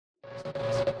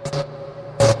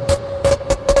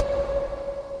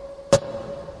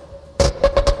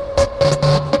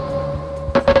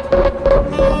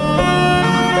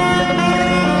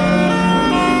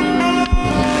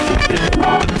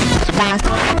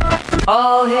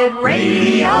All Hit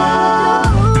Radio.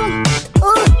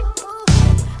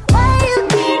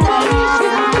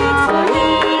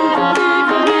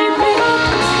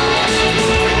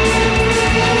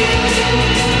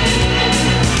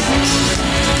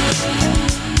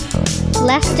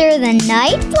 Lester the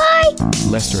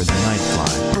Nightfly? Lester the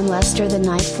Nightfly. I'm Lester the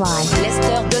Nightfly.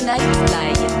 Lester the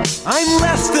Nightfly. I'm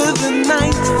Lester the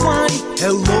Nightfly.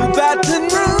 Hello, Baton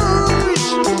Rouge.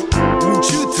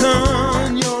 Won't you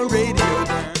turn your radio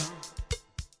down?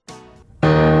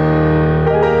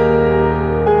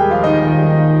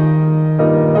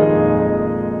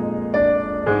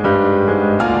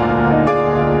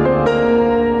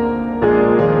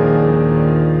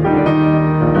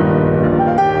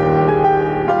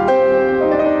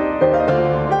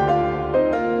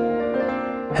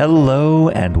 Hello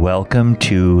and welcome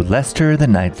to Lester the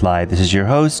Nightfly. This is your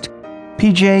host,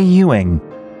 PJ Ewing.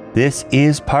 This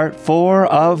is part 4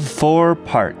 of 4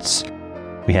 parts.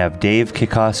 We have Dave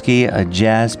Kikoski, a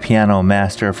jazz piano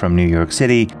master from New York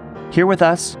City, here with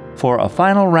us for a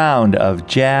final round of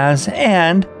jazz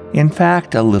and, in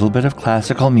fact, a little bit of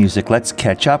classical music. Let's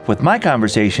catch up with my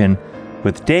conversation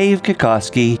with Dave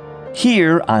Kikoski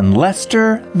here on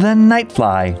Lester the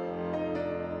Nightfly.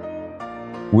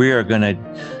 We are going to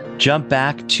jump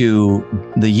back to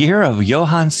the year of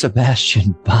Johann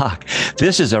Sebastian Bach.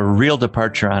 This is a real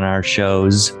departure on our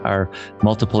shows, our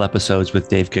multiple episodes with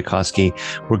Dave Kikoski.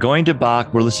 We're going to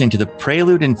Bach. We're listening to the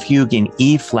Prelude and Fugue in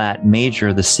E flat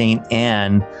major, the St.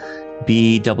 Anne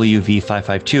BWV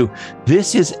 552.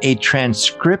 This is a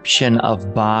transcription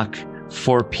of Bach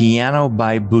for piano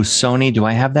by Busoni. Do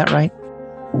I have that right?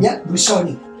 Yeah,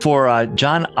 Busoni. For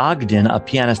John Ogden, a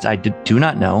pianist I do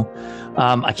not know.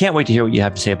 I can't wait to hear what you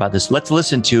have to say about this. Let's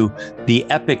listen to the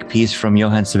epic piece from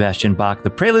Johann Sebastian Bach,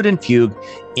 the Prelude and Fugue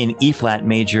in E flat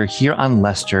major, here on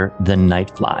Lester the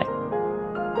Nightfly.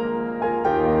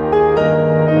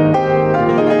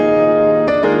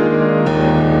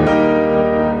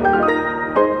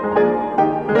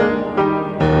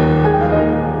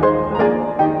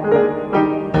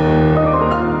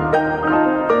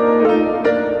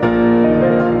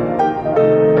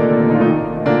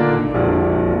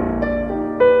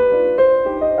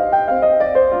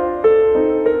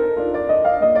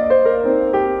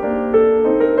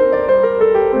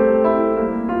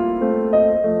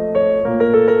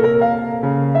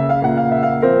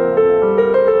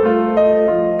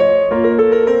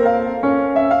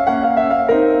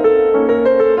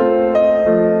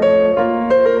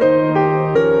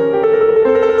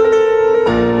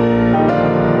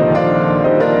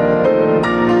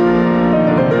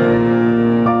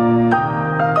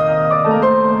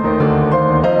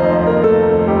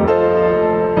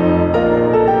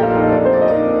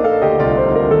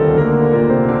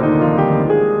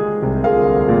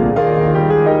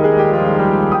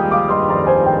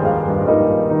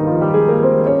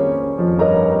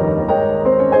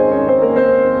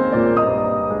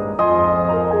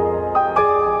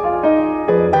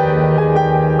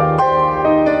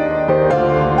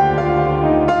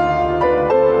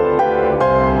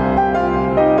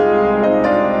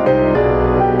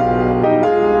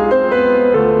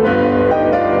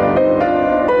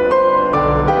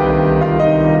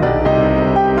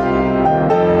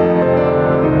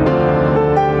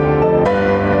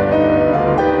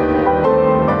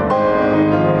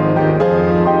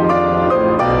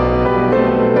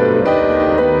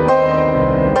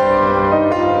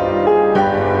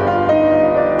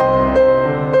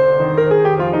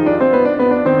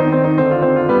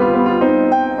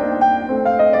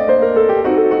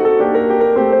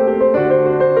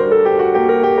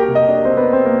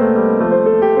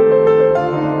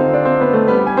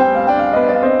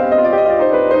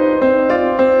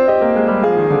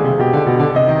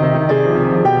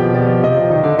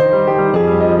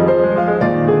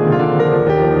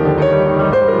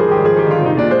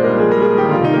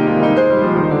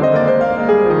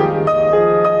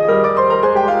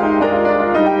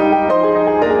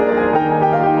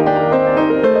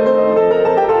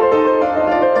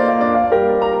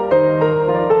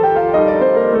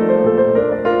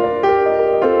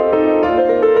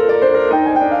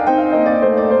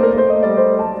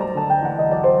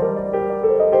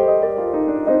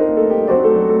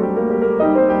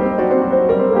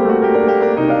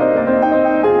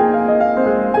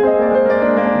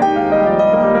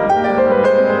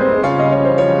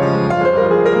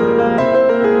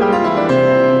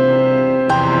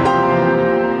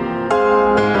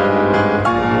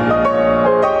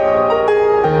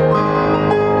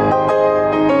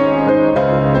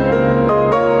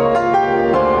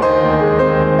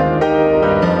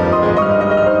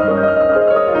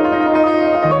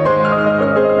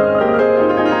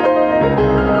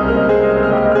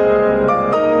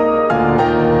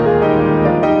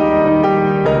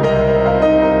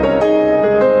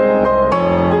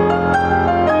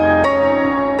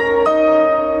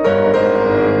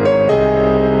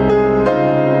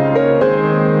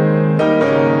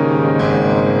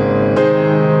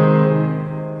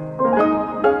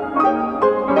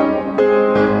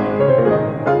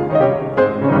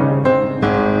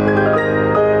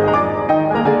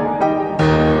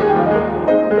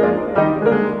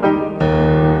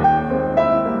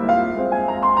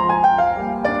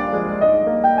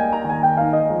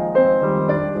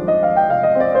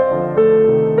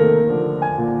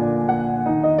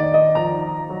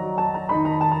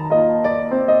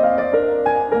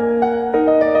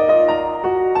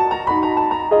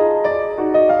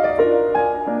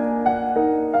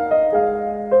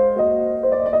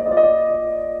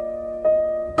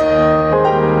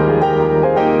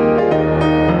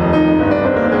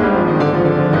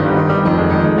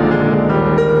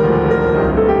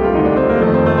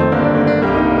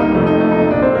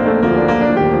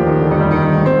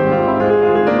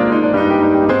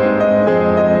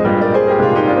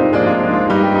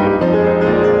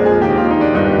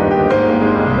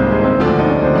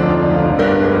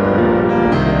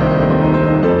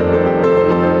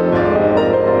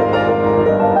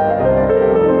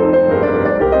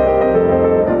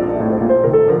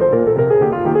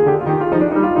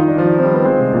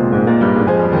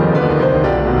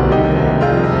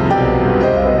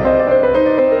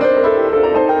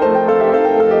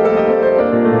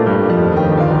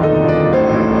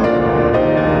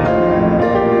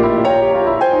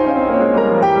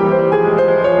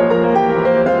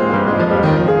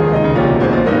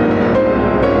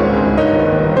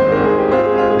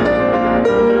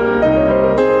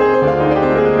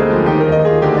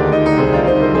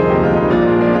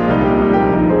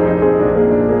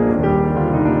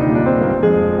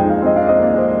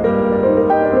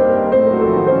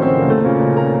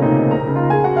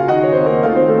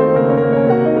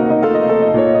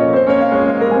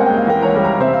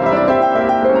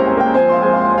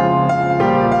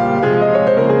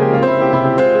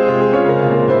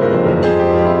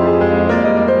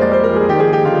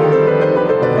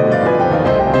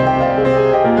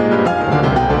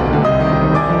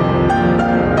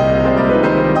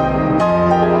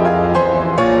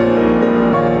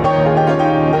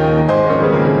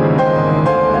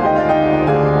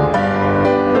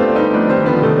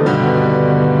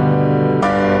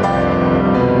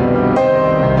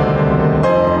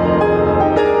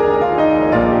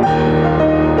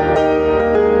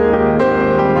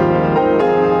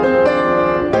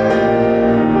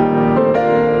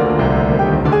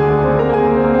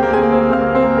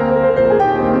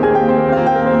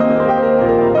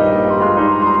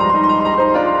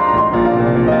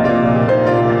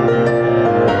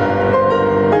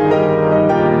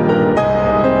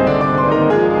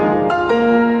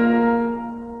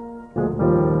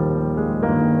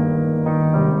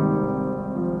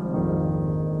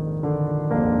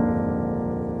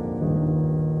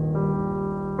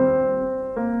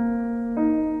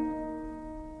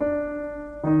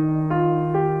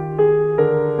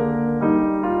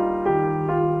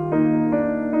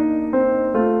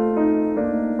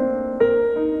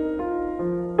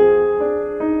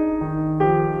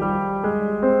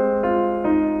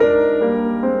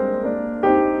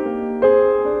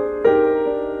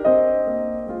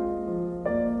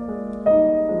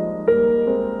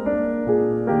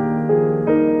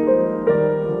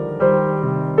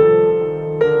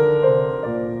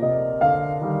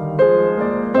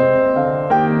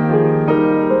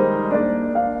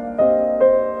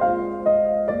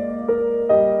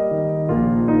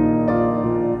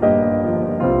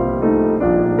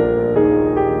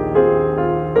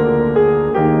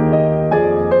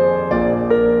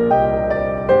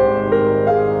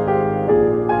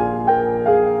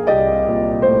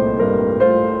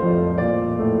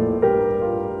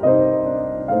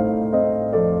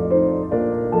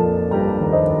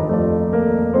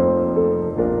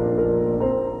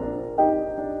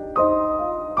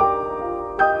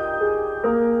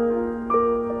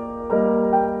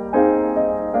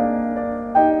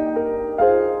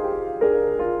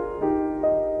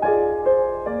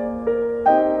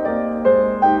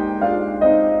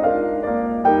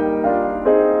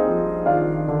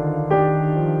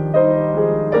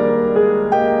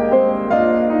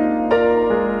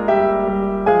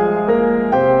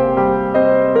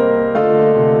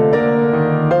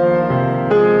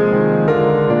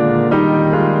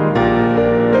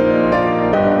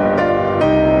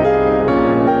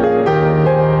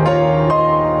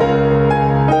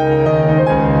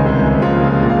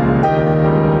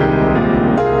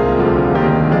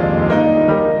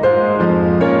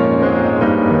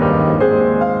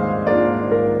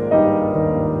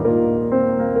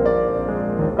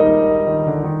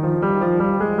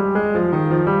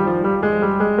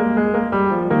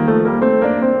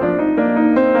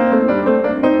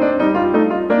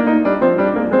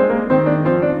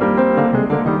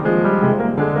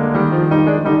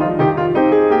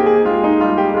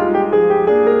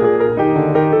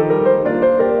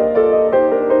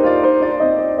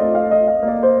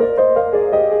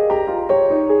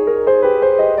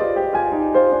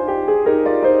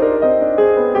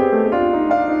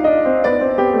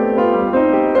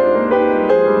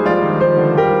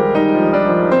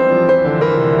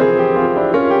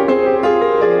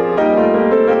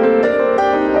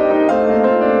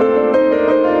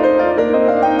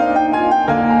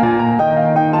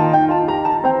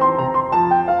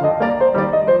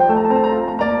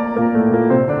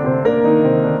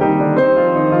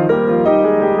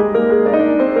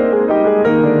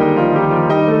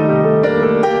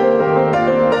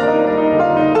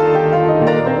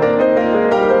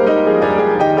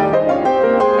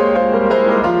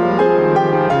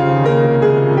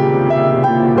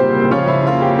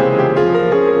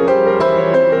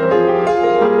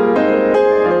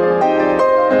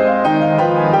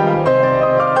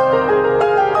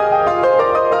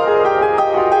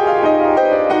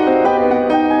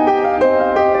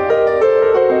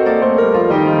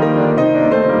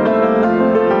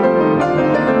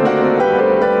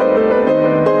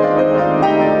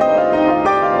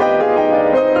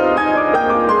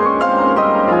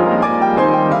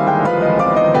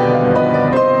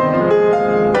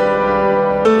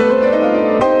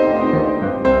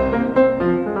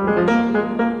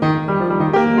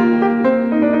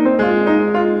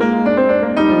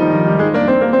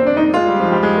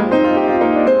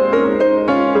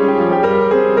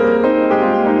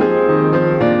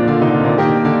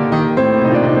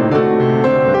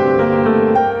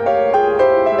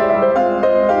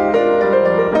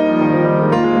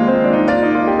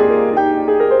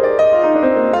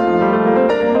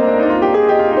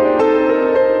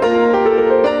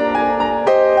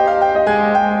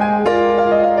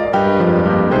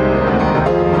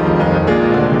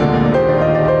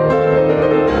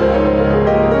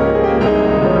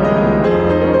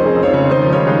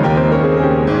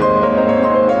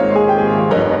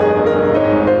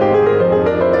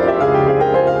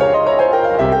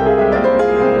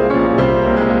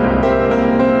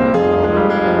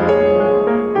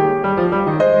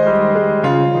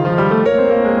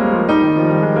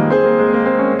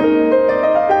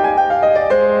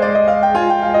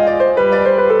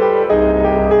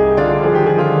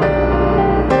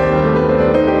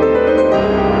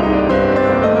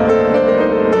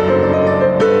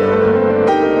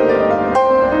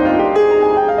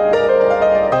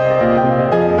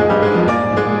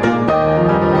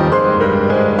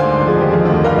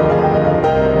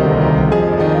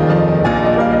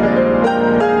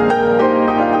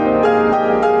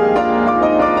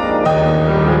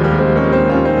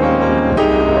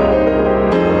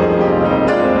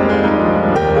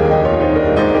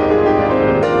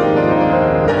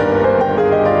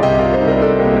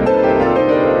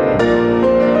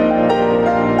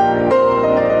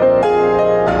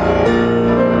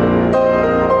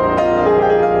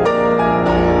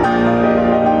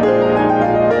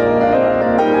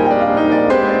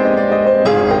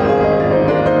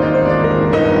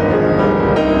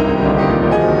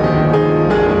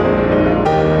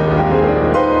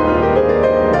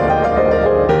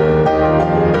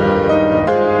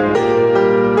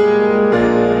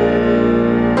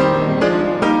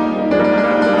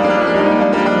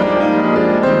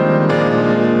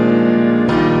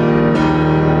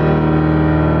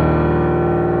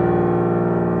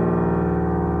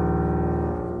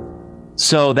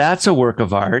 So that's a work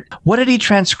of art. What did he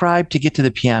transcribe to get to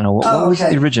the piano? What was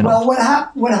the original? Well,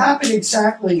 what happened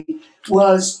exactly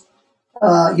was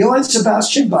Johann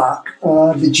Sebastian Bach,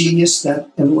 the genius that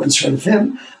everyone's heard of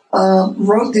him,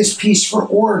 wrote this piece for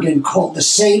organ called the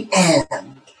Saint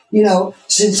Anne. You know,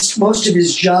 since most of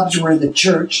his jobs were in the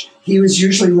church, he was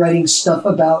usually writing stuff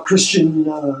about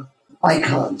Christian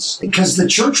icons because the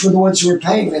church were the ones who were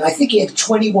paying him. And I think he had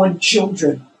 21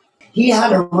 children. He had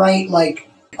to write like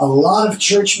a lot of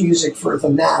church music for the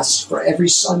Mass for every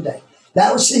Sunday.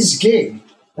 That was his gig.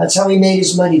 That's how he made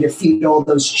his money to feed all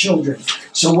those children.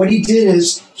 So what he did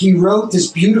is he wrote this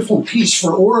beautiful piece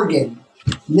for organ.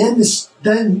 And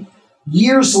then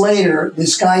years later,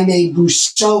 this guy named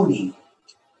Busoni,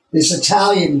 this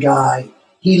Italian guy,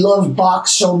 he loved Bach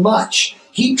so much,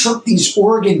 he took these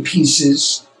organ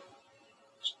pieces,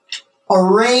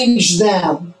 arranged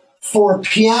them for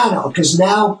piano, because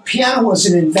now piano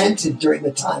wasn't invented during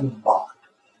the time of Bach.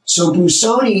 So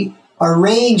Busoni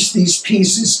arranged these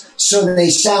pieces so that they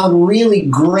sound really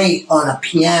great on a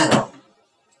piano.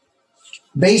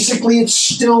 Basically, it's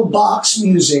still Bach's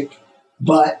music,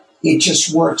 but it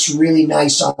just works really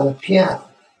nice on a piano.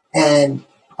 And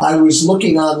I was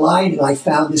looking online and I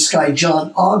found this guy,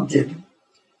 John Ogden,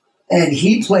 and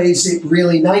he plays it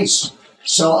really nice.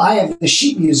 So I have the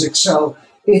sheet music, so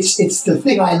it's the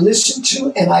thing I listen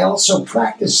to, and I also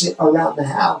practice it around the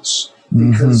house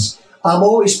because I'm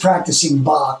always practicing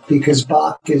Bach because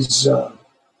Bach is,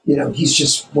 he's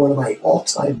just one of my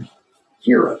all-time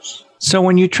heroes. So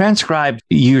when you transcribe,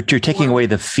 you're taking away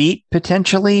the feet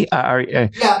potentially? Yeah,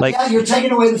 you're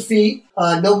taking away the feet.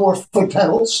 No more foot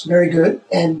pedals. Very good.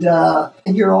 And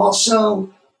you're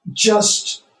also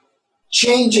just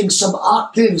changing some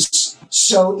octaves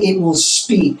so it will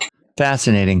speak.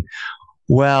 Fascinating.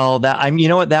 Well, you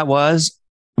know what that was?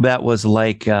 That was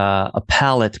like a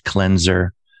palate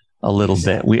cleanser. A little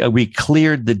bit. We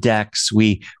cleared the decks.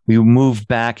 We moved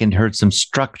back and heard some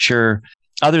structure.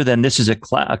 Other than this is a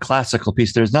classical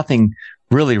piece, there's nothing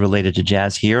really related to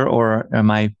jazz here. Or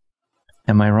am I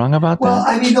wrong about that? Well,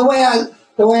 I mean, the way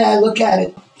I look at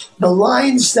it, the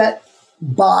lines that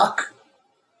Bach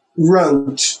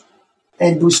wrote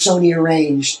and Busoni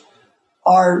arranged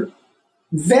are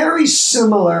very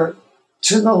similar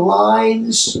to the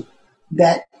lines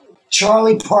that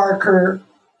Charlie Parker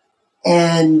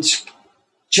and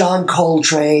John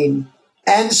Coltrane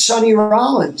and Sonny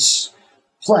Rollins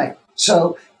play.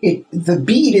 So the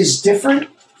beat is different.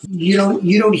 You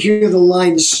don't hear the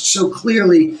lines so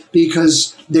clearly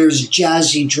because there's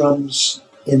jazzy drums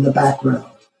in the background.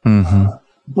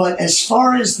 But as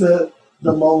far as the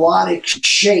melodic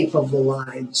shape of the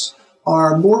lines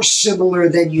are more similar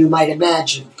than you might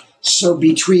imagine. So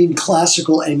between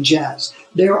classical and jazz,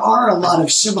 there are a lot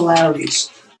of similarities,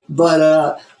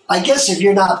 but I guess if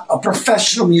you're not a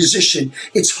professional musician,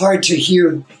 it's hard to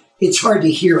hear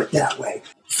it that way.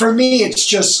 For me,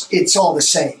 it's all the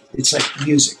same. It's like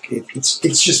music.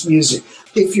 It's just music.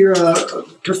 If you're a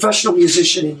professional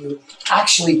musician and you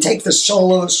actually take the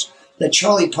solos that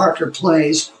Charlie Parker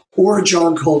plays or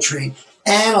John Coltrane,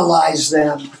 analyze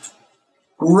them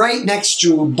right next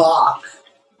to Bach,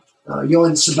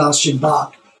 Johann Sebastian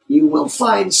Bach, you will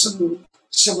find some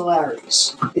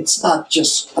similarities. It's not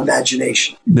just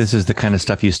imagination. This is the kind of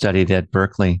stuff you studied at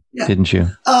Berkeley, didn't you?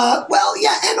 Well,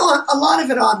 yeah, and a lot of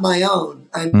it on my own.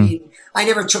 I mean, I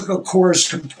never took a course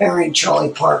comparing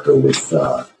Charlie Parker with,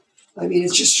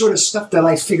 it's just sort of stuff that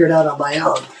I figured out on my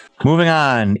own. Moving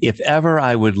on, If Ever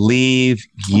I Would Leave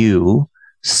You,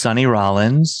 Sonny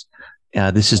Rollins.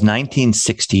 This is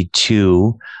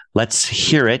 1962. Let's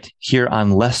hear it here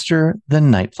on Lester the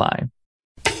Nightfly.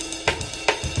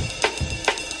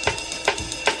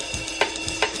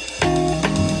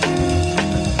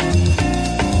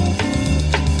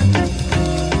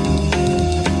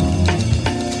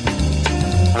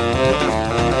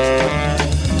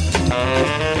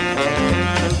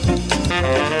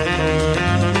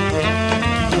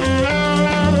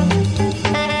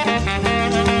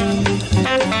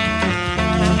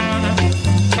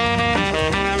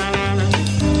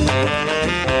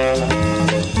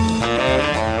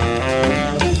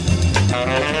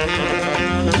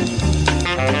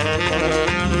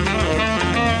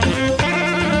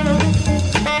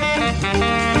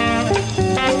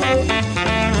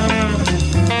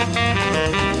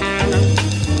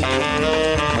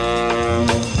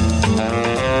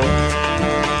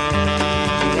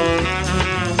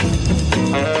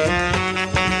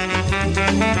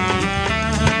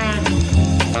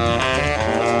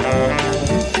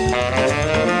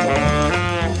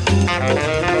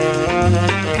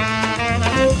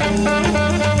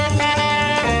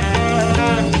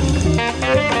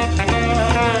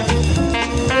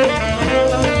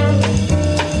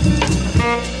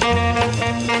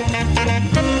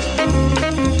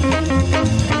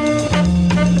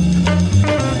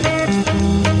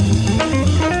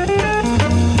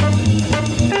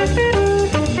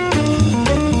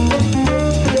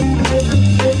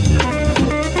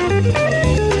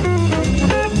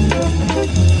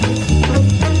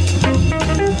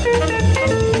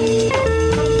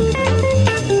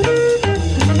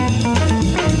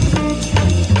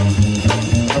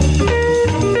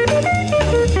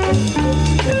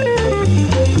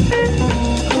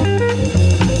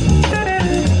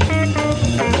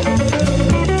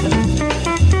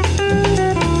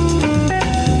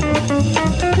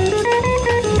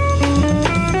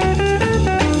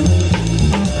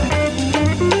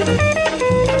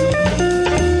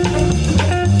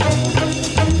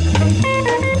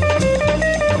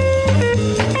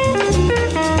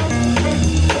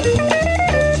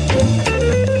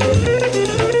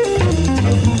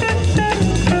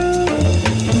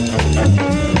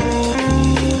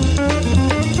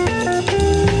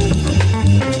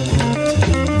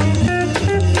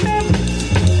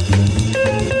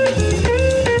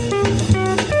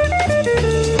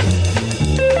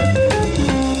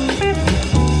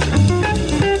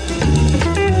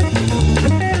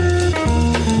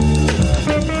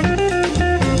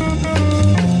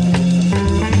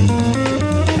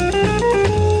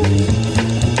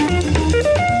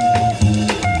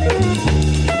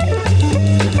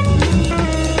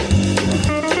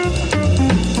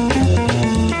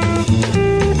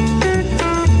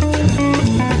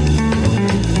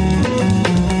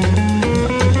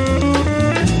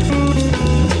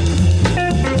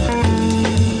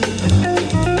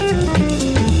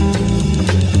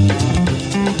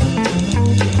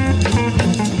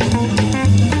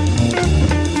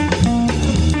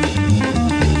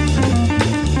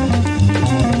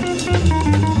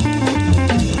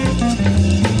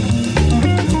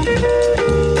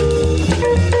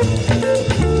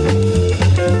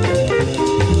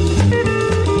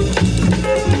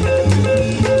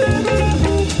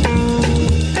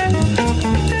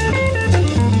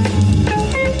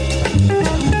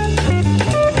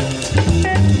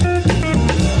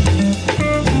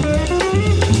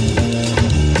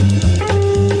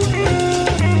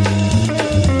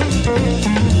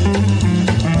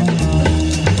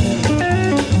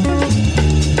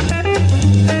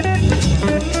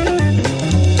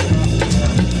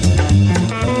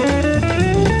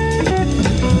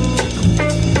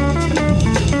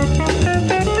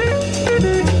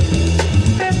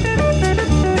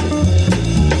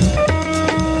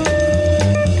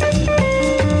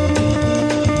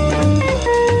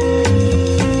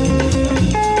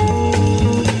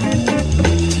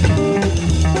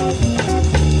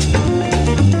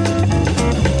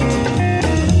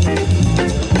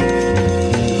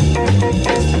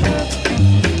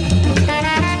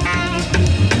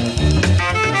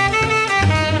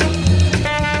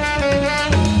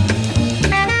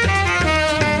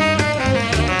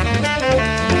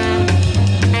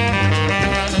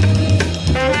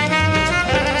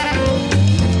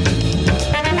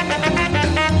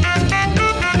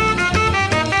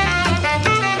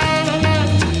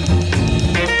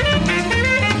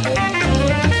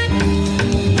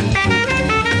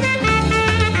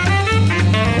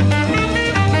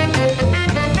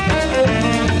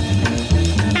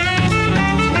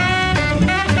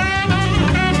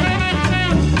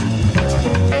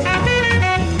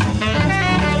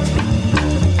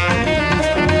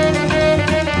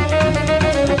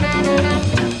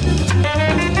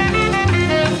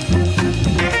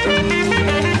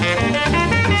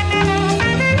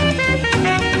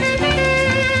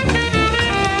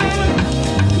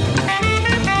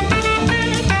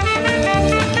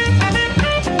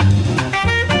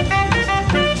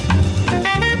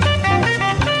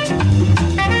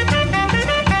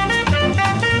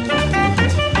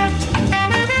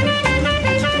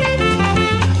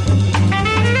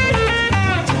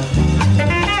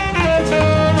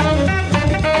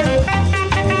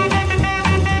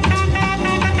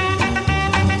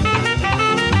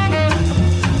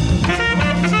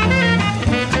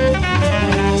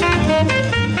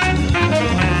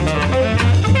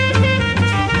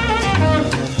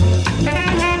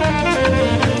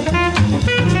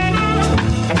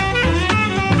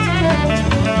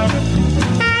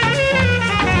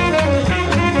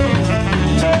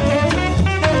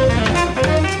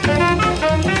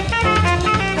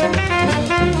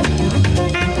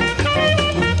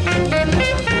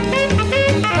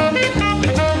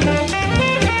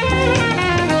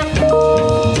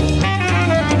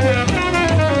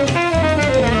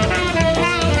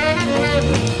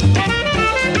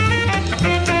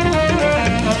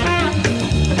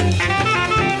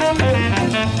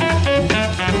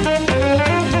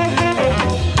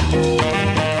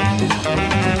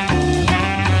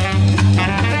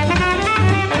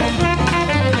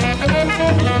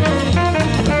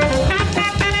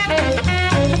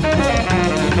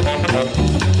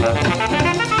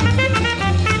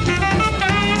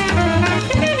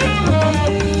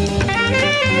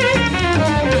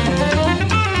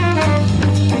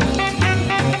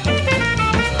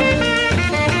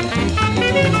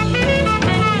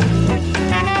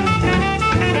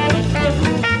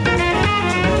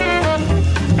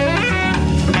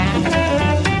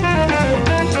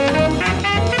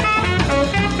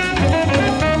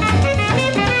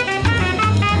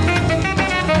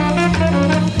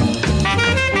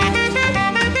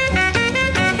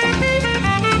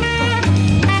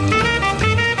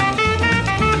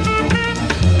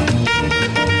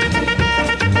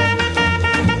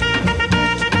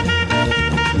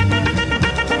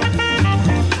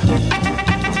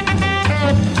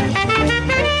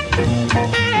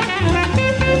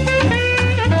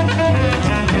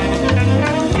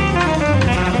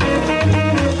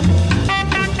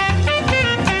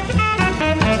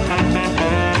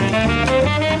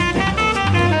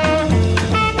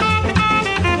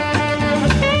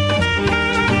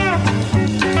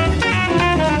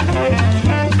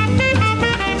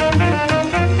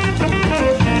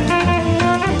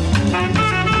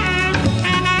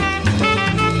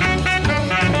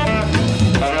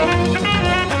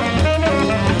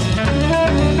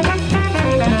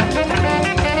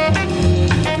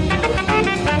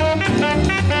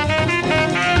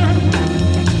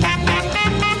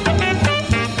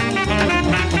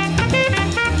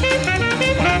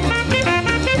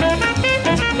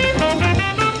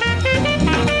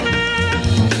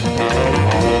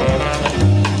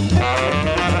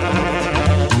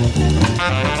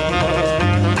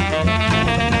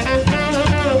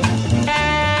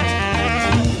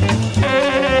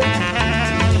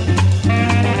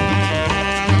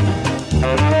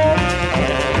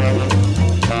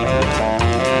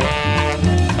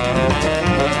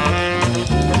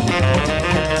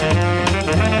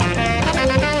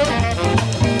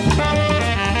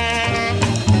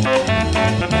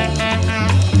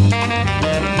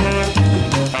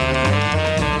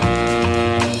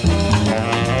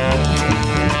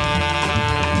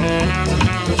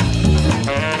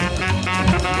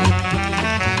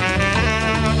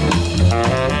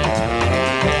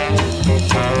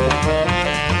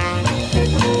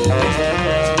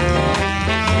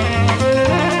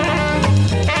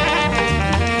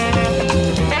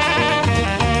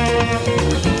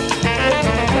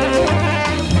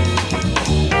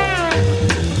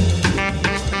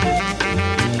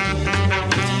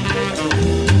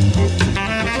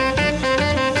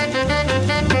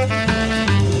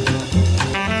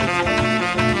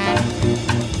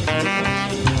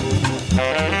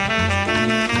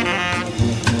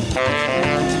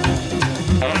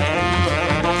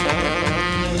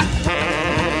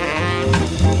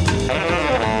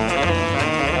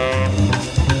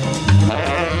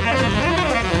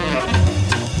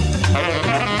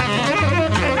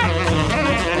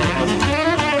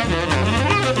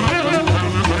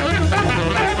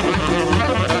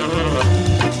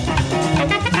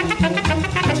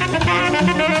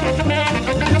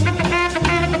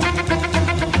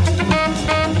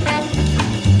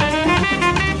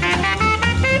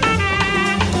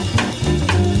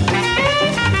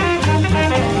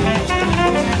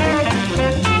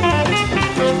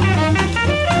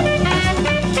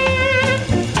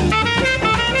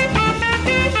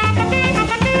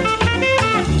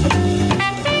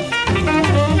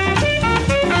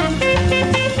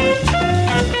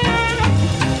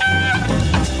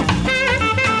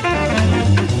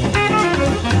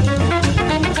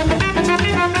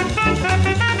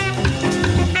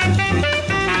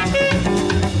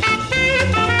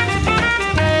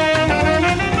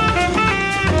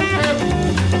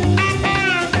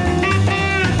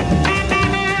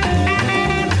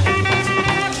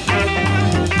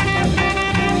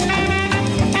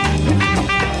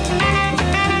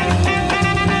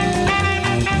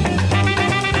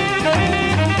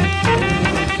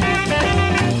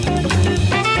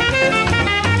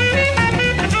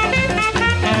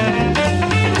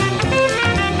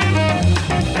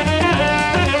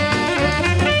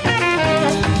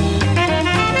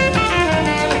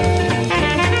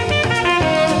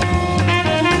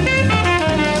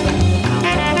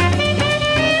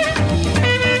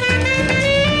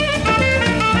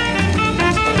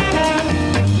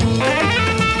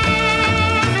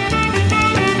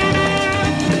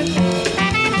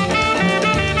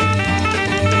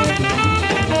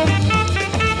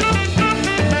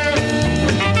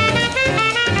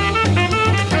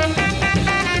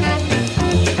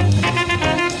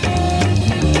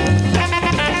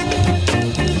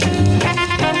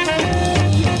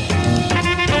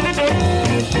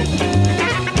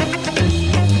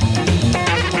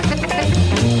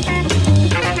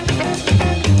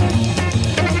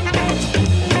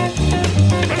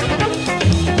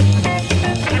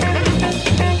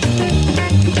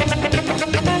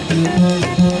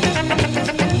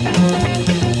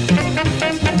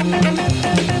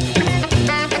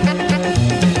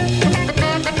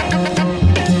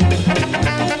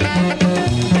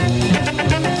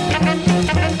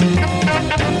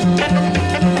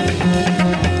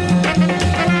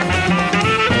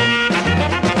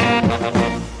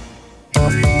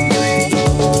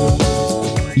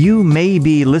 you may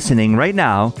be listening right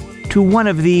now to one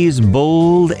of these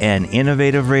bold and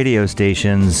innovative radio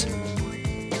stations.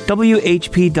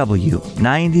 WHPW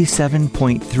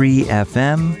 97.3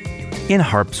 FM in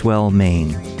Harpswell, Maine.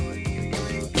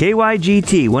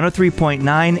 KYGT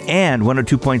 103.9 and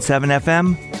 102.7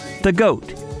 FM, The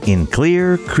Goat in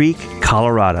Clear Creek,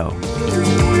 Colorado.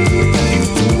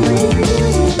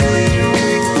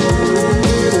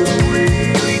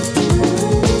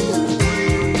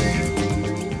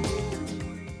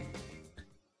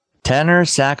 Tenor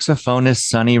saxophonist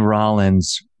Sonny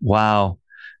Rollins. Wow.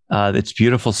 It's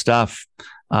beautiful stuff.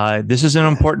 This is an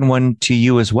important one to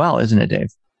you as well, isn't it, Dave?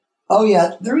 Oh,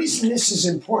 yeah. The reason this is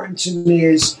important to me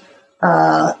is,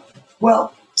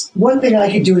 well, one thing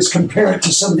I could do is compare it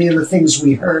to some of the other things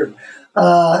we heard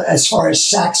as far as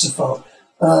saxophone.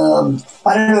 I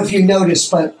don't know if you noticed,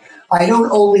 but I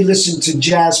don't only listen to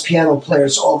jazz piano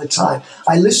players all the time.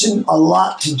 I listen a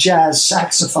lot to jazz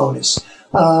saxophonists.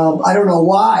 I don't know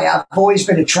why. I've always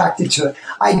been attracted to it.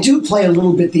 I do play a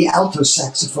little bit the alto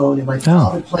saxophone, and my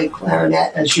father played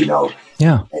clarinet, as you know,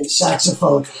 and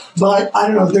saxophone. But I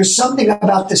don't know. There's something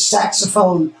about the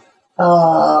saxophone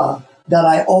that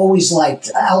I always liked,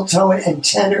 alto and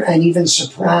tenor and even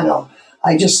soprano.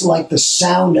 I just like the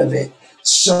sound of it.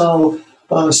 So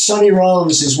Sonny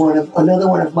Rollins is another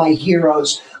one of my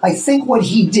heroes. I think what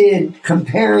he did,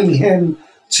 comparing him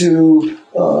to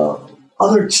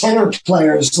other tenor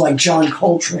players like John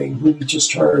Coltrane, who we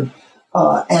just heard,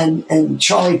 and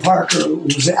Charlie Parker, who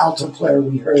was an alto player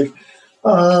we heard.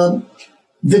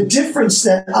 The difference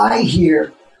that I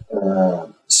hear,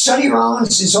 Sonny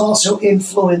Rollins is also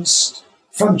influenced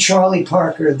from Charlie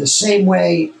Parker the same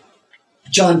way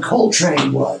John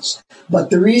Coltrane was. But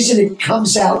the reason it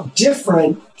comes out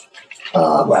different,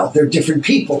 well, they're different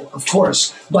people, of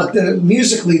course, but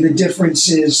musically the difference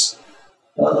is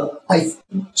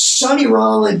Sonny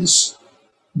Rollins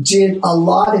did a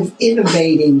lot of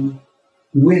innovating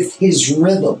with his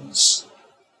rhythms,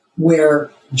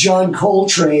 where John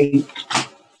Coltrane,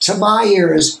 to my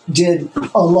ears, did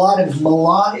a lot of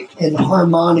melodic and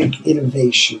harmonic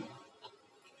innovation.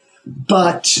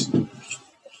 But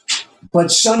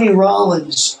Sonny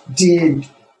Rollins did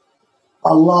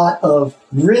a lot of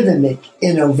rhythmic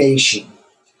innovation.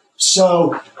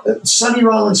 So Sonny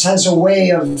Rollins has a way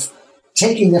of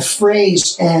taking a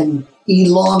phrase and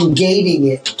elongating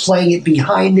it, playing it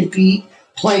behind the beat,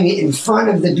 playing it in front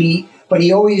of the beat, but he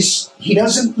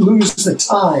doesn't lose the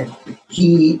time.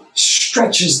 He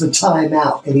stretches the time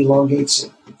out and elongates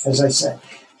it, as I said.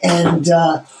 And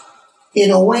in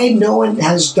a way no one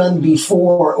has done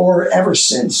before or ever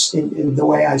since, in the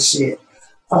way I see it.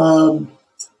 And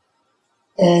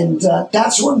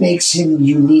that's what makes him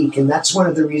unique, and that's one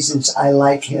of the reasons I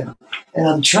like him. And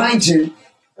I'm trying to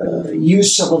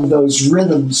use some of those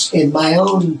rhythms in my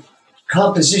own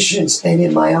compositions and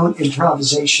in my own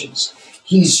improvisations.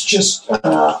 He's just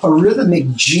a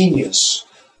rhythmic genius.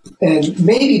 And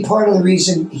maybe part of the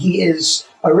reason he is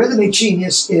a rhythmic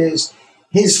genius is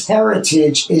his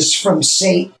heritage is from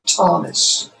St.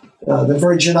 Thomas, the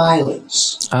Virgin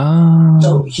Islands. Oh.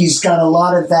 So he's got a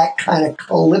lot of that kind of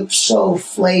calypso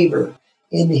flavor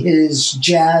in his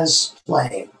jazz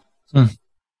playing.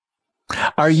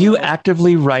 Are you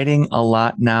actively writing a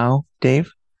lot now,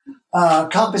 Dave?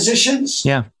 Compositions?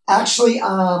 Yeah. Actually,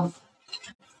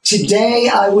 today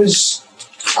I was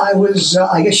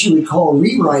I guess you would call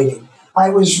rewriting. I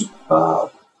was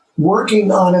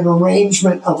working on an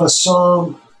arrangement of a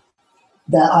song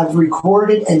that I've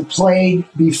recorded and played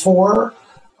before,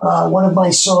 one of my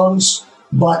songs,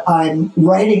 but I'm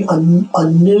writing a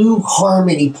new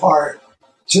harmony part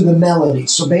to the melody.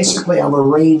 So basically I'm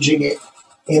arranging it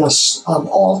I'm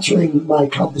altering my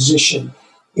composition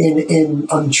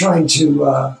I'm trying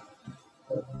to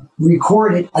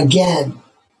record it again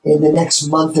in the next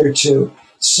month or two.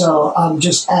 So I'm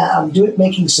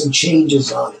making some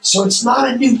changes on it. So it's not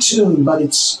a new tune, but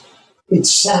it's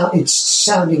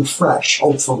sounding fresh,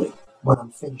 hopefully, when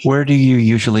I'm finished. Where do you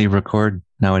usually record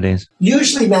nowadays?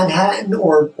 Usually Manhattan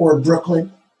or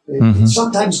Brooklyn. Mm-hmm.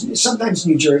 Sometimes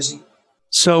New Jersey.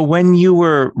 So when you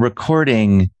were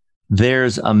recording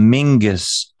There's a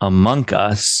Mingus Among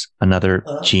Us, another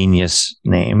genius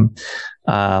name,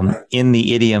 in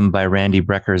the Idiom by Randy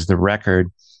Brecker's The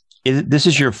Record. This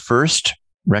is your first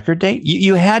record date?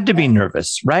 You had to be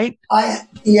nervous, right? I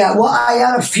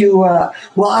had a few. I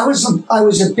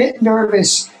was a bit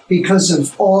nervous because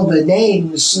of all the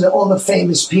names, all the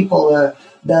famous people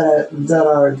that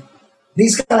are.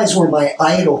 These guys were my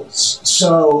idols,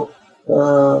 so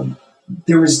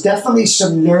there was definitely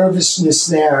some nervousness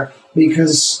there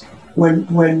because when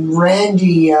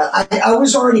Randy, I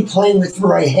was already playing with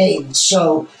Roy Haynes,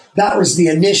 so that was the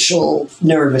initial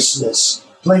nervousness,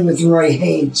 playing with Roy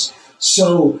Haynes.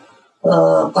 So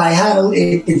I had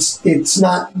it's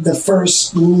not the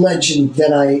first legend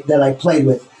that I played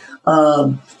with.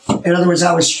 In other words,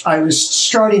 I was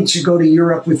starting to go to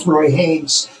Europe with Roy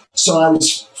Haynes, so I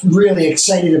was really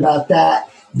excited about that.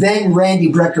 Then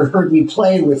Randy Brecker heard me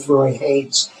play with Roy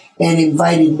Haynes and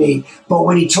invited me. But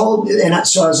when he told me,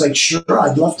 so I was like, sure,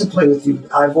 I'd love to play with you.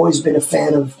 I've always been a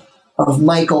fan of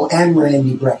Michael and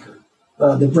Randy Brecker,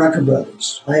 the Brecker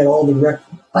brothers. I had all the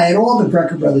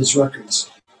Brecker brothers records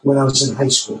when I was in high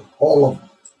school, all of them.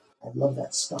 I love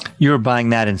that stuff. You were buying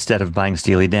that instead of buying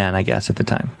Steely Dan, I guess, at the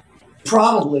time.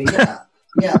 Probably, yeah.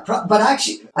 Yeah, but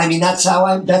actually, I mean, that's how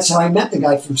I met the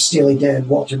guy from Steely Dan,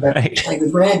 Walter Becker, playing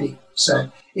with Randy.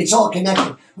 So it's all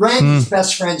connected. Randy's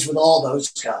best friends with all those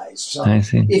guys. So I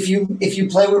see. if you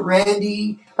play with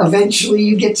Randy, eventually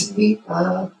you get to meet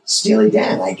Steely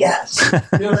Dan, I guess.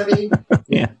 You know what I mean?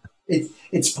 Yeah.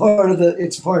 It's part of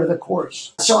the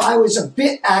course. So I was a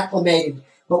bit acclimated,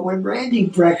 but when Randy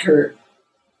Brecker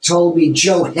told me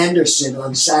Joe Henderson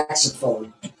on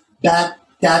saxophone, that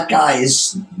guy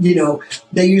is,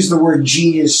 they use the word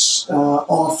genius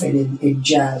often in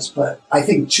jazz, but I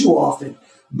think too often.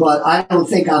 But I don't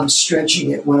think I'm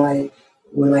stretching it when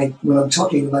I'm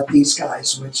talking about these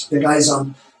guys, which the guys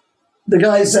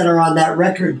that are on that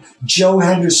record, Joe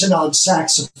Henderson on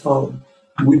saxophone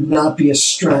would not be a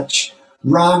stretch.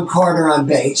 Ron Carter on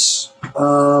bass.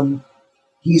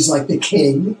 He's like the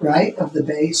king, right, of the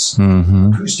bass,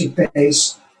 acoustic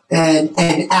bass, and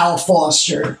Al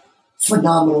Foster.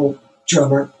 Phenomenal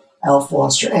drummer, Al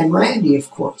Foster, and Randy, of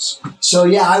course. So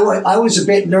yeah, I was a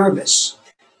bit nervous.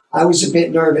 The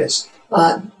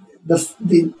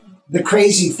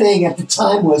crazy thing at the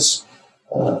time was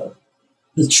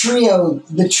the trio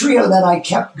that I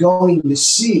kept going to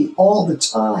see all the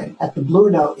time at the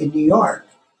Blue Note in New York,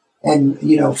 and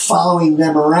following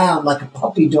them around like a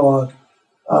puppy dog,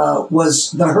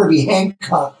 was the Herbie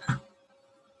Hancock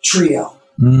trio,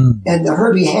 and the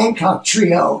Herbie Hancock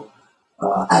trio.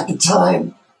 At the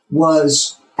time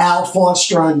was Al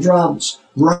Foster on drums,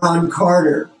 Ron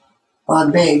Carter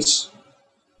on bass,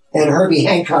 and Herbie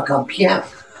Hancock on piano.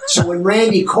 So when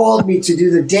Randy called me to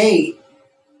do the date,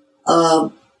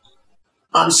 I'm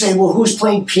saying, well, who's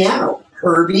playing piano?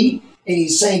 Herbie? And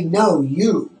he's saying, no,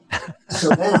 you. So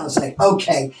then I was like,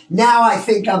 okay, now I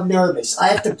think I'm nervous. I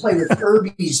have to play with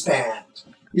Herbie's band.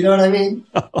 You know what I mean?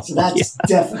 So that's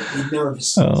definitely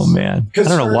nervous. Oh, man. Because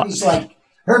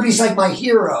Herbie's like my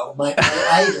hero, my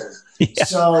idol. Yeah.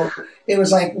 So it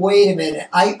was like, wait a minute.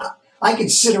 I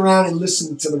could sit around and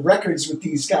listen to the records with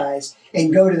these guys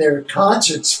and go to their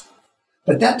concerts,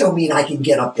 but that don't mean I can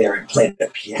get up there and play the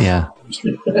piano. Yeah.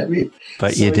 You know what I mean?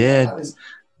 But so, you did.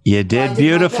 You did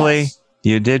beautifully.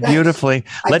 You did beautifully.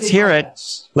 Let's hear it.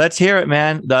 Let's hear it,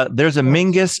 man. There's a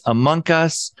Mingus Among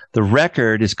Us. The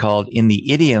record is called In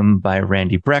the Idiom by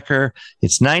Randy Brecker.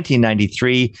 It's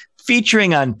 1993.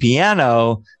 Featuring on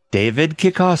piano, David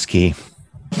Kikoski.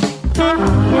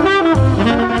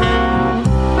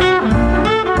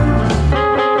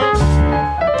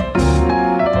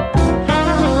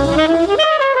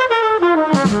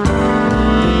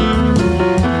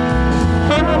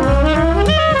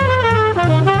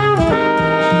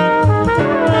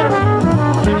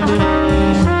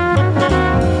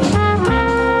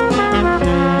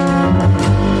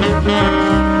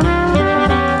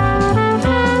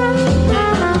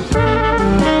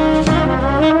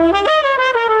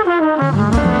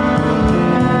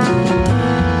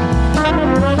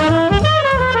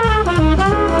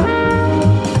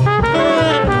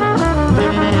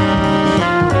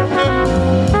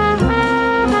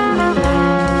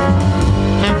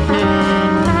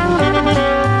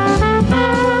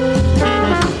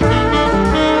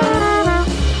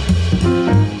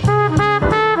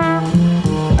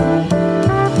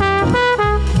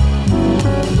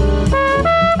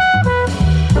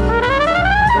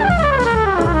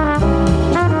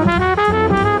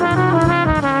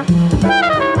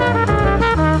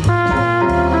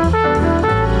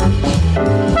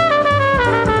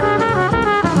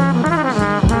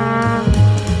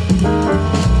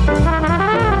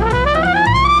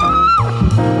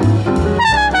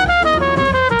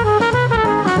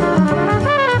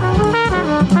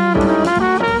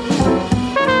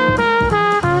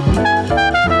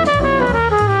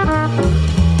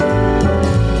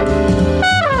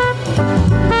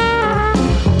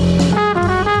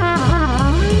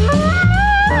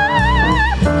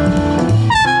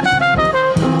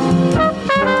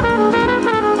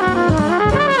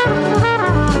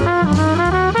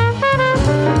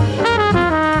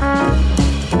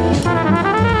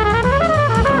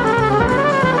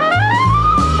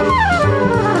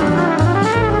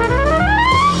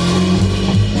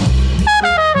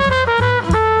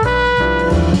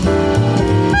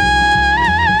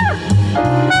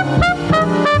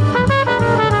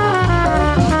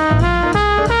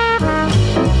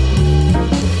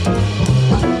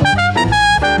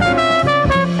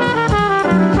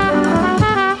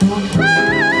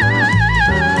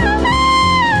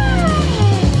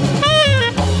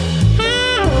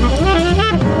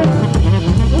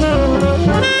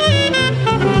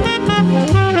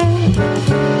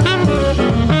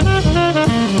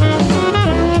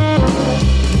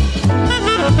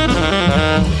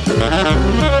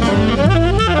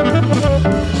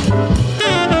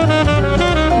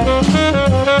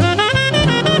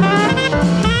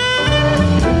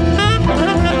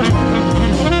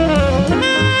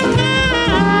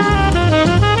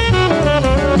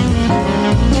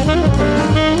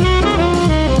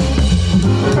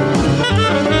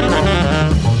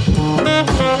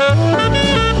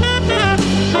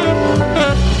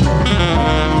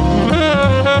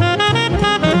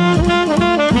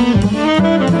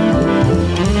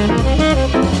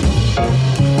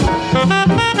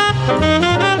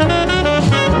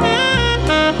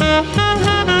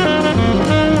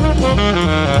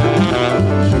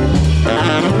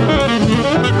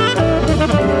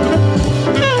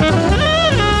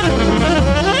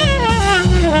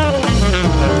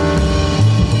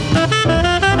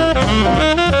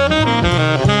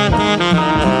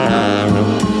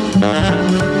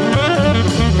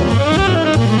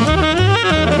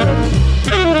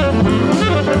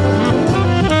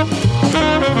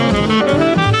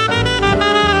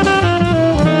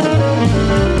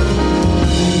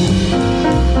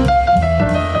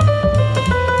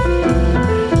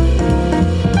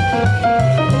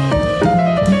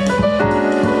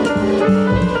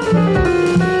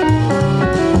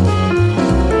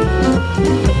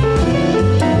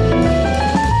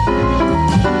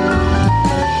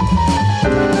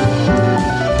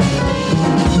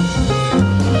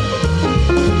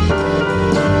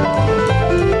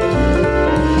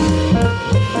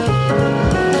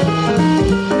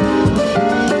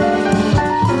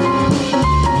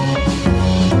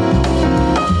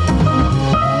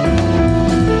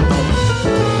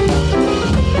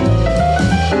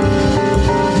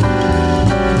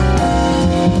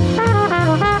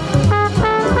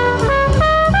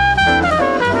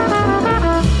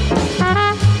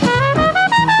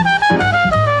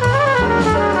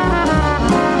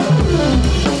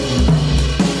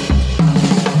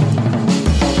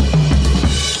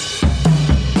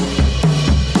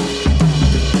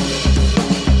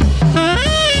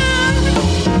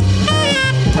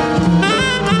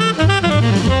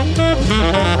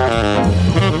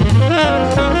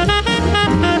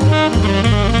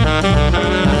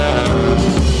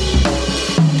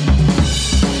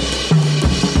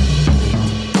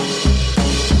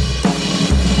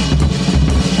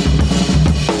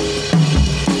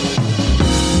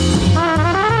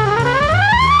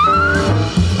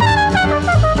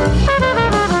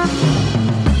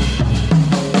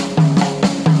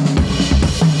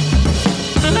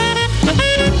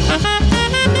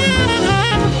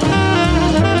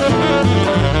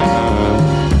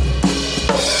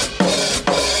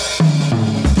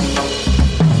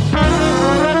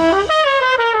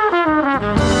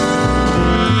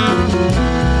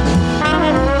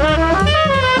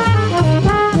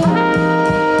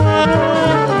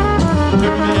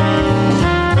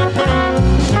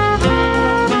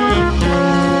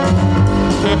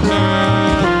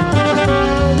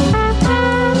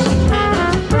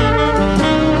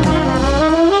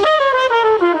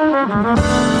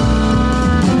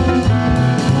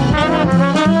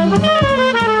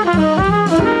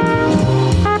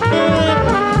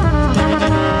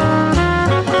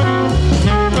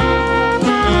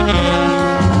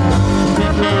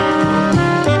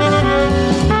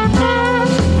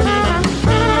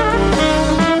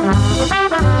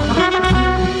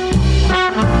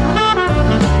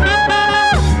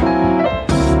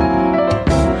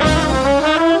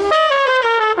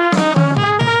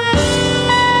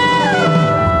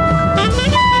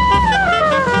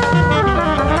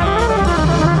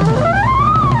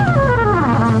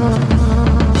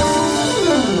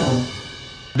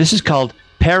 This is called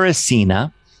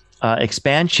Parisina,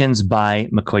 Expansions by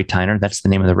McCoy Tyner. That's the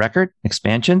name of the record,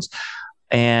 Expansions.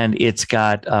 And it's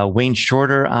got Wayne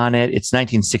Shorter on it. It's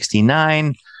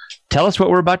 1969. Tell us what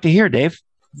we're about to hear, Dave.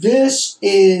 This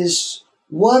is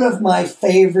one of my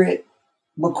favorite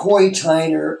McCoy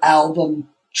Tyner album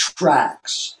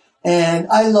tracks. And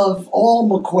I love all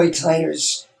McCoy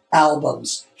Tyner's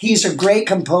albums. He's a great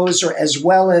composer as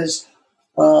well as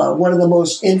one of the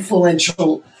most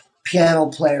influential piano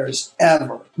players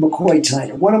ever, McCoy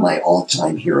Tyner, one of my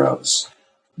all-time heroes.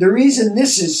 The reason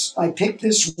I picked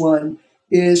this one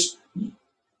is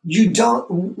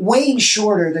Wayne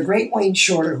Shorter, the great Wayne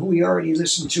Shorter, who we already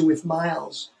listened to with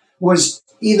Miles, was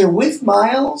either with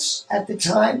Miles at the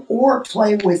time or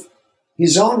playing with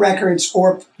his own records,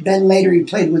 or then later he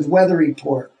played with Weather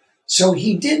Report. So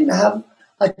he didn't have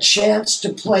a chance to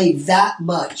play that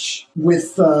much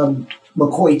with McCoy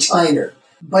Tyner.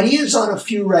 But he is on a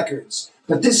few records.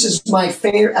 But this is my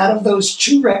favorite. Out of those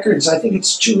 2 records, I think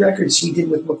it's 2 records he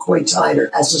did with McCoy Tyner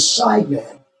as a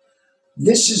sideman.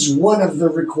 This is one of the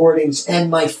recordings and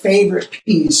my favorite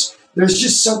piece. There's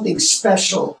just something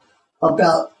special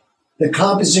about the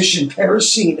composition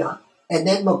Parisina, and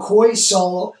then McCoy's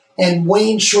solo, and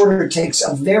Wayne Shorter takes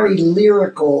a very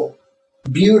lyrical,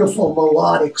 beautiful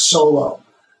melodic solo.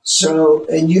 So,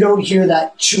 and you don't hear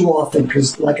that too often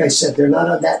because, like I said, they're not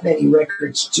on that many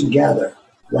records together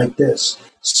like this.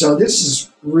 So this is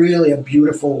really a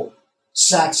beautiful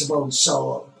saxophone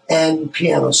solo and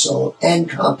piano solo and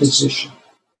composition.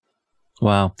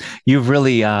 Wow. You've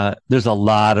really, there's a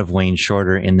lot of Wayne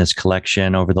Shorter in this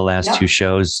collection over the last 2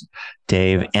 shows,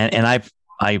 Dave. And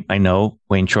I know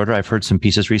Wayne Shorter. I've heard some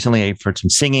pieces recently. I've heard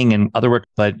some singing and other work,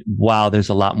 but wow, there's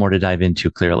a lot more to dive into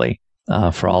clearly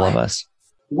for all of us.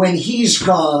 When he's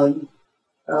gone,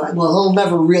 he'll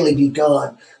never really be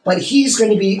gone, but I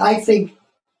think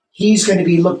he's going to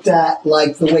be looked at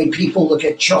like the way people look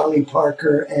at Charlie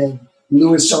Parker and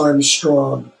Louis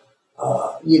Armstrong,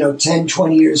 10,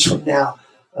 20 years from now,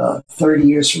 30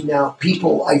 years from now.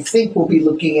 People, I think, will be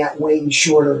looking at Wayne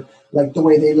Shorter like the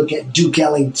way they look at Duke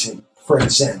Ellington, for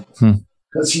example,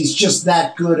 because he's just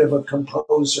that good of a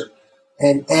composer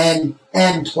and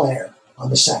player on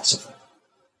the saxophone.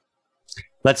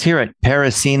 Let's hear it.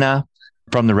 Parisina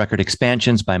from the record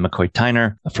Expansions by McCoy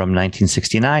Tyner from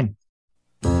 1969.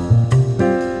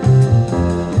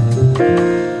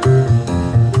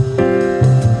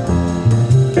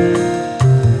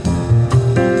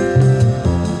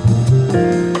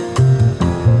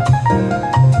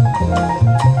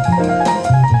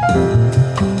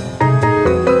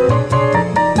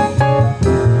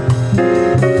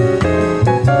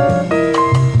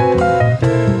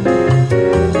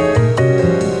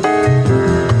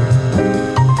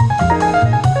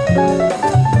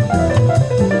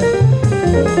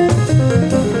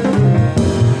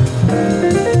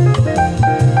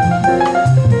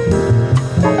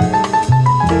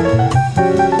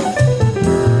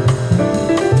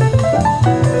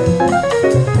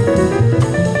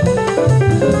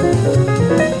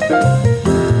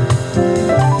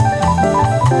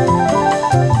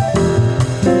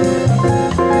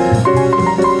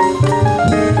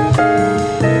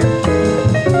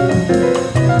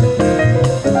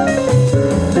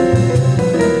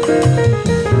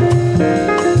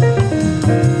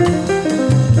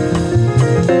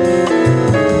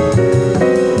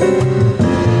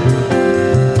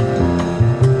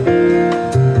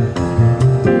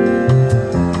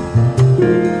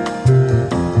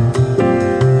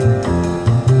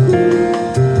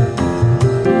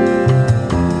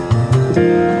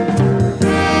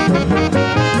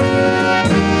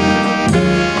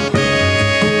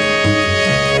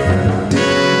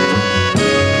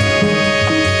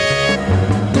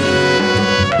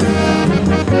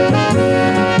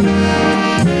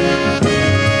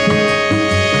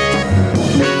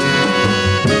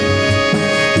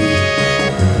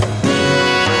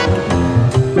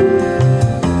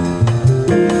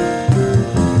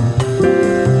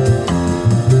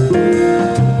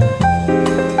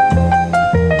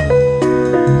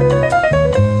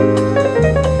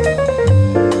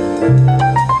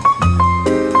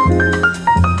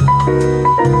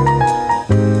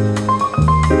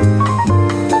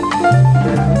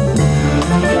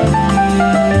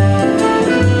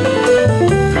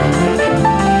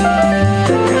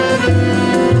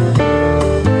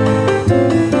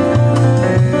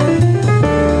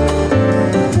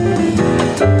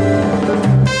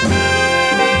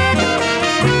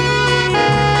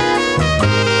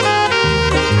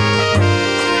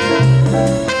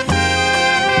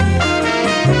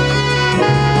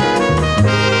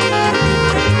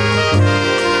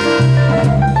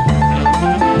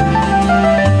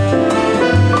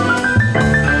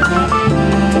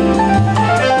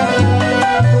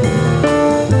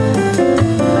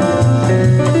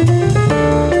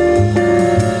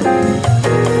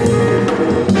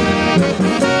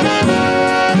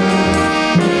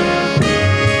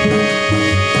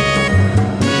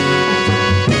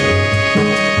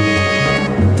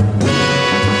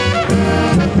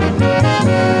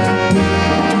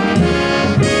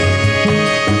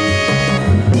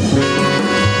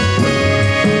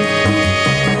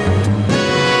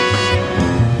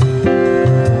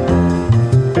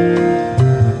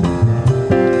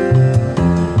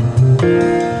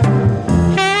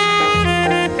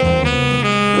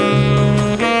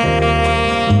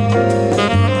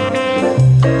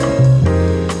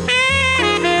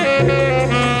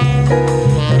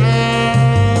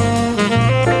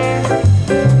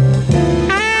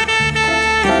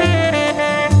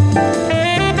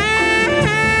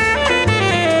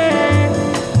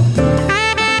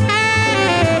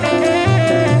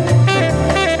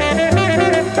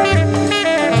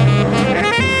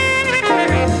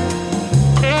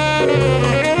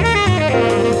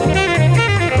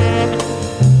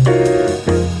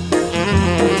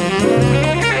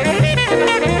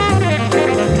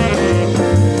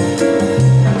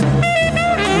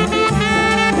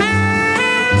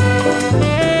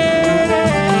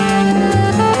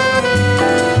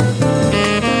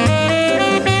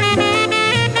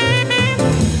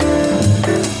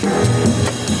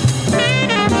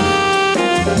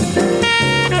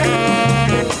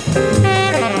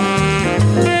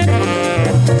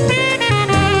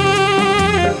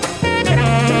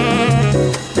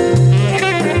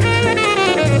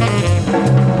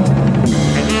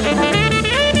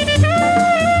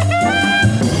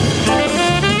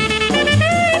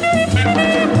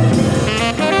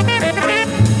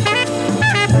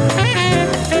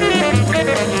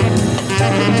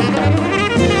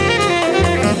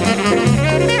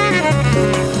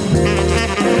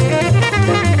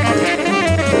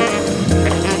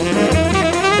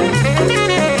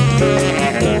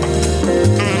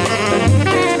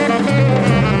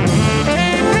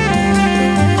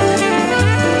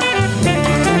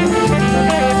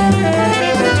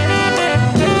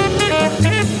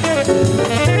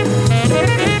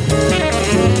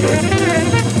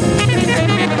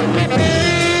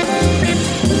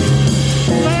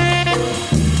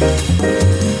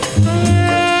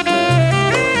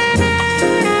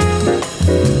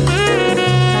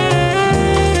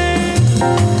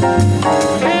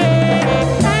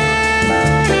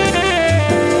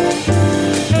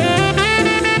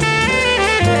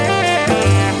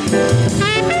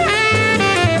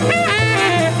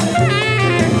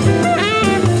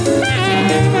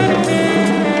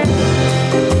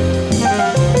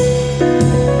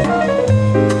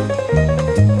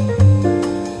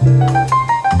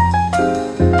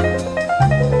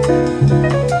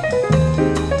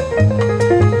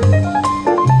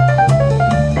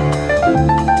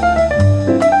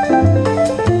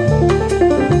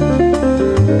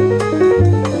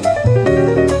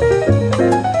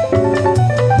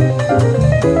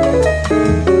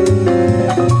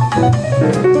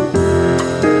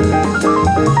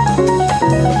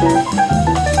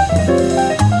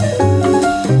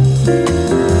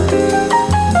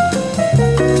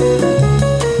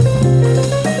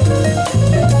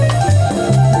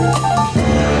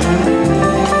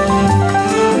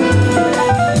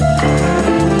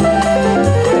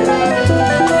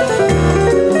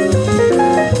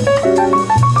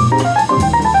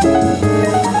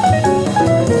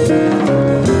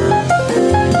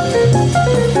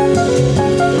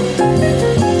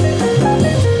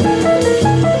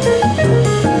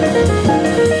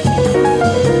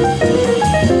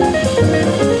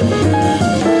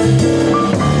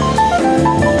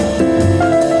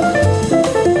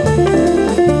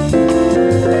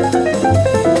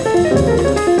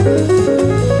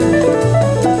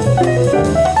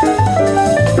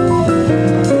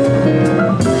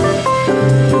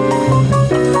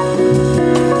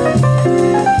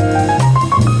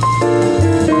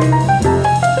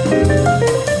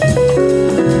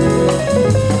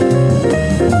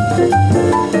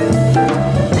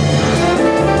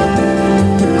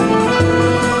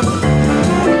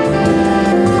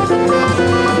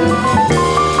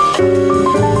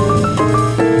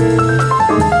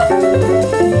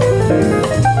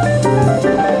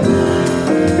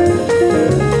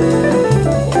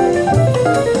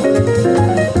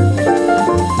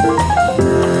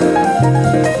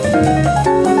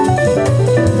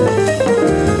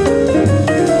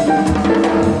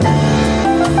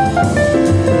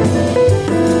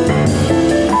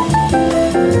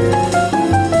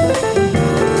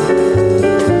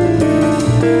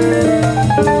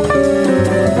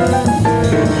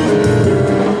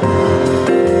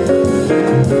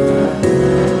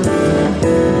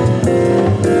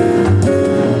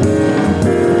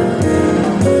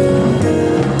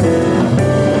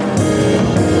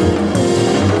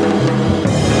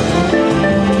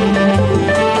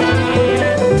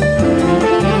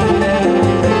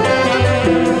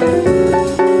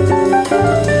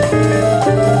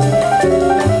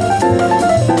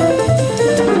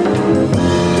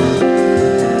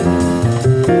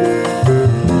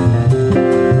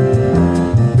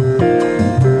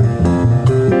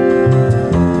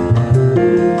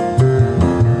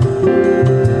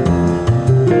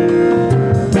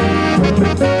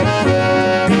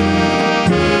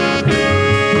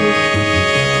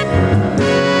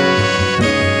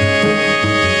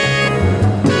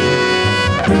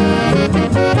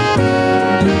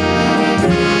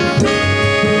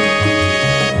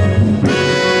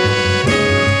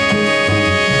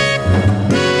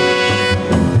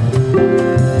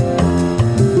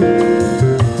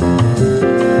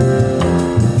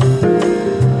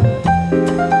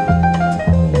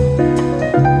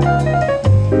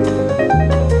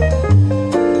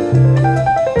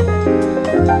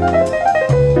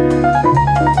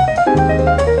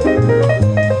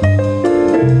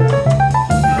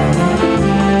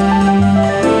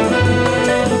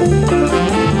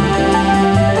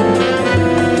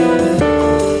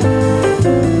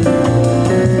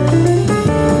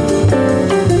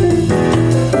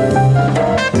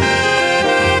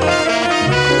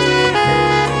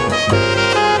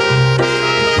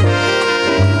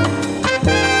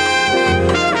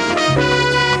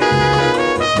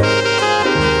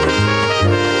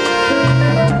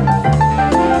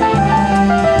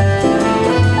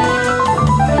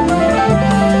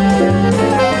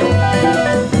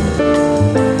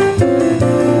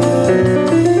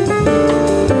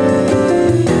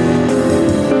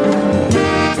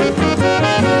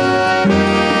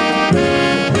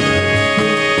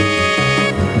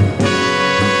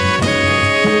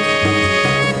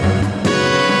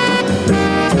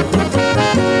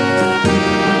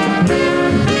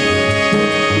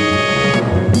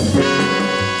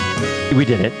 We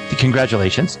did it.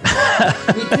 Congratulations. We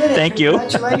did it. Thank you.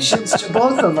 Congratulations to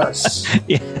both of us.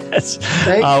 Yes.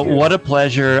 Thank you. What a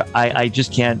pleasure. I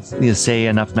just can't say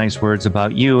enough nice words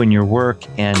about you and your work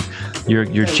and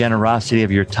your generosity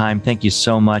of your time. Thank you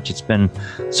so much. It's been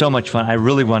so much fun. I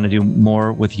really want to do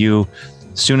more with you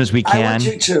as soon as we can. I want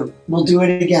you too. We'll do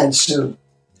it again soon.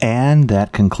 And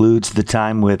that concludes the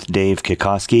time with Dave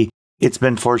Kikoski. It's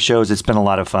been 4 shows. It's been a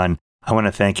lot of fun. I want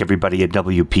to thank everybody at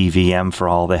WPVM for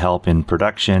all the help in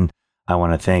production. I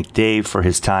want to thank Dave for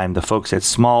his time, the folks at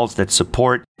Smalls that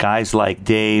support guys like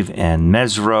Dave and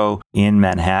Mesro in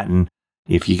Manhattan.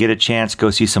 If you get a chance,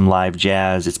 go see some live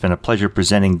jazz. It's been a pleasure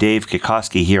presenting Dave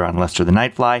Kikoski here on Lester the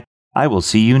Nightfly. I will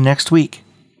see you next week.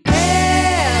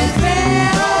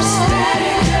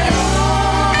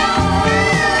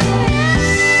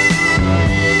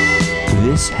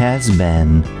 This has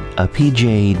been a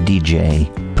PJ DJ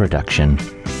production.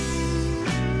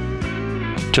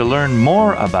 To learn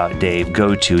more about Dave,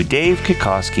 go to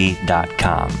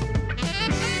davekikoski.com.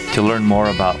 To learn more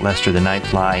about Lester the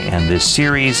Nightfly and this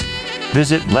series,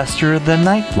 visit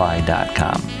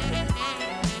lesterthenightfly.com.